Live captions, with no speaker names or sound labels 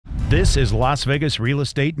This is Las Vegas Real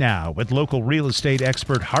Estate Now with local real estate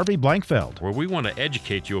expert Harvey Blankfeld. Where we want to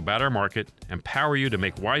educate you about our market, empower you to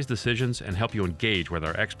make wise decisions, and help you engage with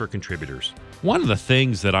our expert contributors. One of the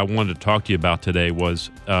things that I wanted to talk to you about today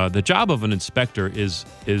was the job of an inspector is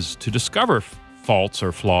to discover faults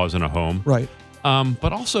or flaws in a home. Right.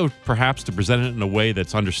 But also perhaps to present it in a way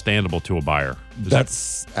that's understandable to a buyer.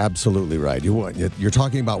 That's absolutely right. You're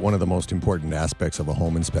talking about one of the most important aspects of a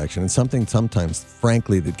home inspection, and something sometimes,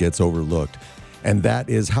 frankly, that gets overlooked. And that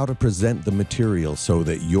is how to present the material so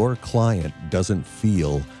that your client doesn't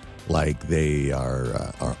feel like they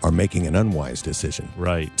are making an unwise decision.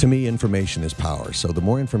 Right. To me, information is power. So the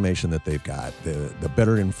more information that they've got, the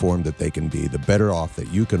better informed that they can be, the better off that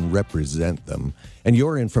you can represent them. And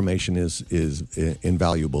your information is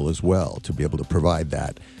invaluable as well, to be able to provide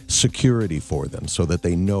that security for them so that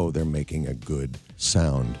they know they're making a good,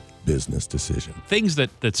 sound business decision. Things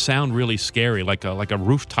that sound really scary, like a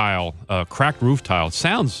roof tile, cracked roof tile,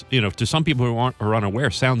 sounds, to some people who are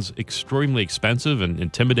unaware, sounds extremely expensive and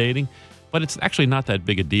intimidating, but it's actually not that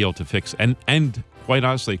big a deal to fix, and quite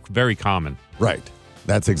honestly, very common. Right.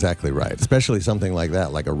 That's exactly right. Especially something like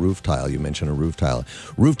that, like a roof tile. You mentioned a roof tile.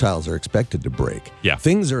 Roof tiles are expected to break. Yeah.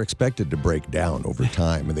 Things are expected to break down over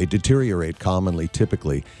time, and they deteriorate commonly,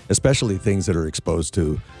 typically, especially things that are exposed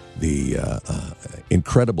to the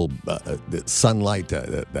incredible sunlight,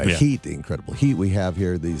 heat, the incredible heat we have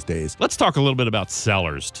here these days. Let's talk a little bit about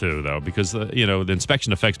sellers, too, though, because, the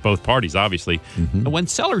inspection affects both parties, obviously. Mm-hmm. When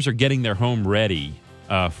sellers are getting their home ready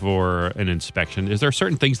for an inspection, is there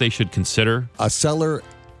certain things they should consider? A seller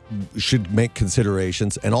should make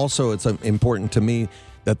considerations, and also it's important to me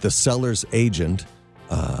that the seller's agent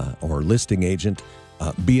or listing agent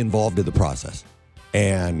be involved in the process.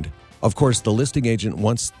 And of course, the listing agent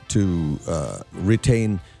wants to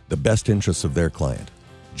retain the best interests of their client,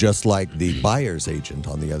 just like the buyer's agent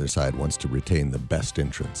on the other side wants to retain the best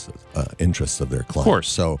interests of their client. Of course.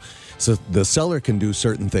 So the seller can do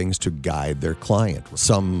certain things to guide their client.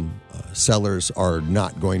 Some sellers are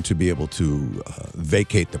not going to be able to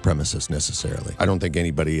vacate the premises necessarily. I don't think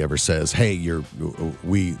anybody ever says, "Hey,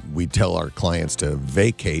 we tell our clients to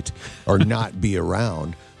vacate or not be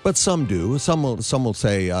around." But some do. Some will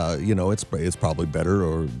say, it's probably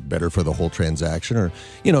better for the whole transaction, or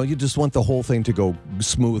you just want the whole thing to go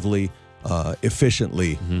smoothly,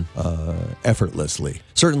 efficiently, effortlessly.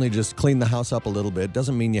 Certainly, just clean the house up a little bit.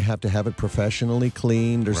 Doesn't mean you have to have it professionally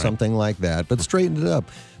cleaned or something like that. But straighten it up.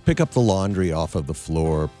 Pick up the laundry off of the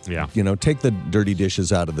floor. Yeah. Take the dirty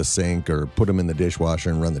dishes out of the sink, or put them in the dishwasher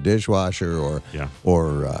and run the dishwasher, or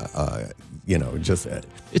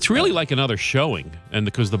it's really like another showing, and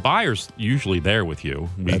because the buyer's usually there with you,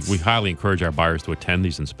 we highly encourage our buyers to attend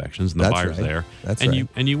these inspections, and the buyer's there. That's right.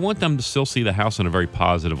 You want them to still see the house in a very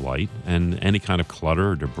positive light, and any kind of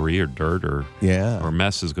clutter or debris or dirt or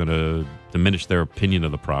mess is going to diminish their opinion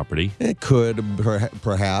of the property. It could,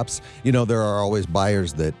 perhaps. There are always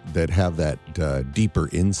buyers that have that deeper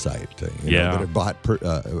insight, that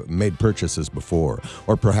have made purchases before.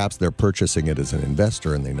 Or perhaps they're purchasing it as an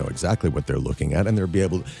investor and they know exactly what they're looking at, and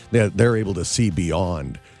they're able to see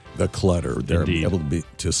beyond the clutter. They're Indeed. able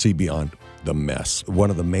to see beyond the mess. One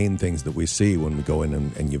of the main things that we see when we go in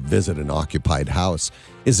and you visit an occupied house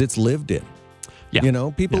is it's lived in. Yeah.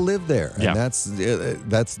 People live there, and that's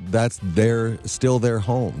still their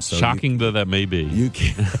home. So shocking though that may be. You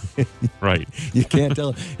can't, right. You can't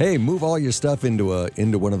tell. Hey, move all your stuff into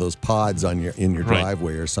one of those pods in your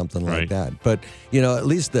driveway or something like that. But at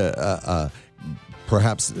least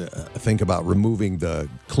perhaps think about removing the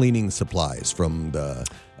cleaning supplies from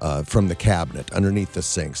the cabinet underneath the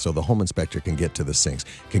sink, so the home inspector can get to the sinks,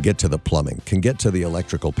 can get to the plumbing, can get to the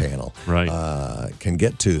electrical panel, can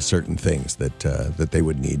get to certain things that they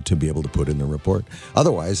would need to be able to put in the report.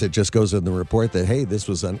 Otherwise, it just goes in the report that, hey, this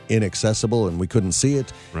was inaccessible and we couldn't see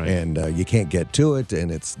it, and you can't get to it,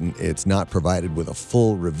 and it's not provided with a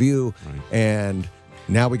full review, and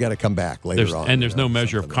now we got to come back later on. And there's no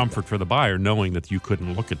measure of comfort for the buyer knowing that you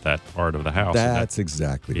couldn't look at that part of the house. That's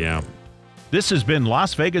exactly right. This has been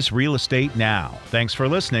Las Vegas Real Estate Now. Thanks for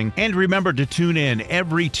listening. And remember to tune in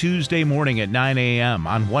every Tuesday morning at 9 a.m.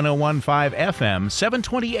 on 101.5 FM,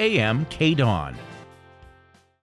 720 a.m. KDAWN.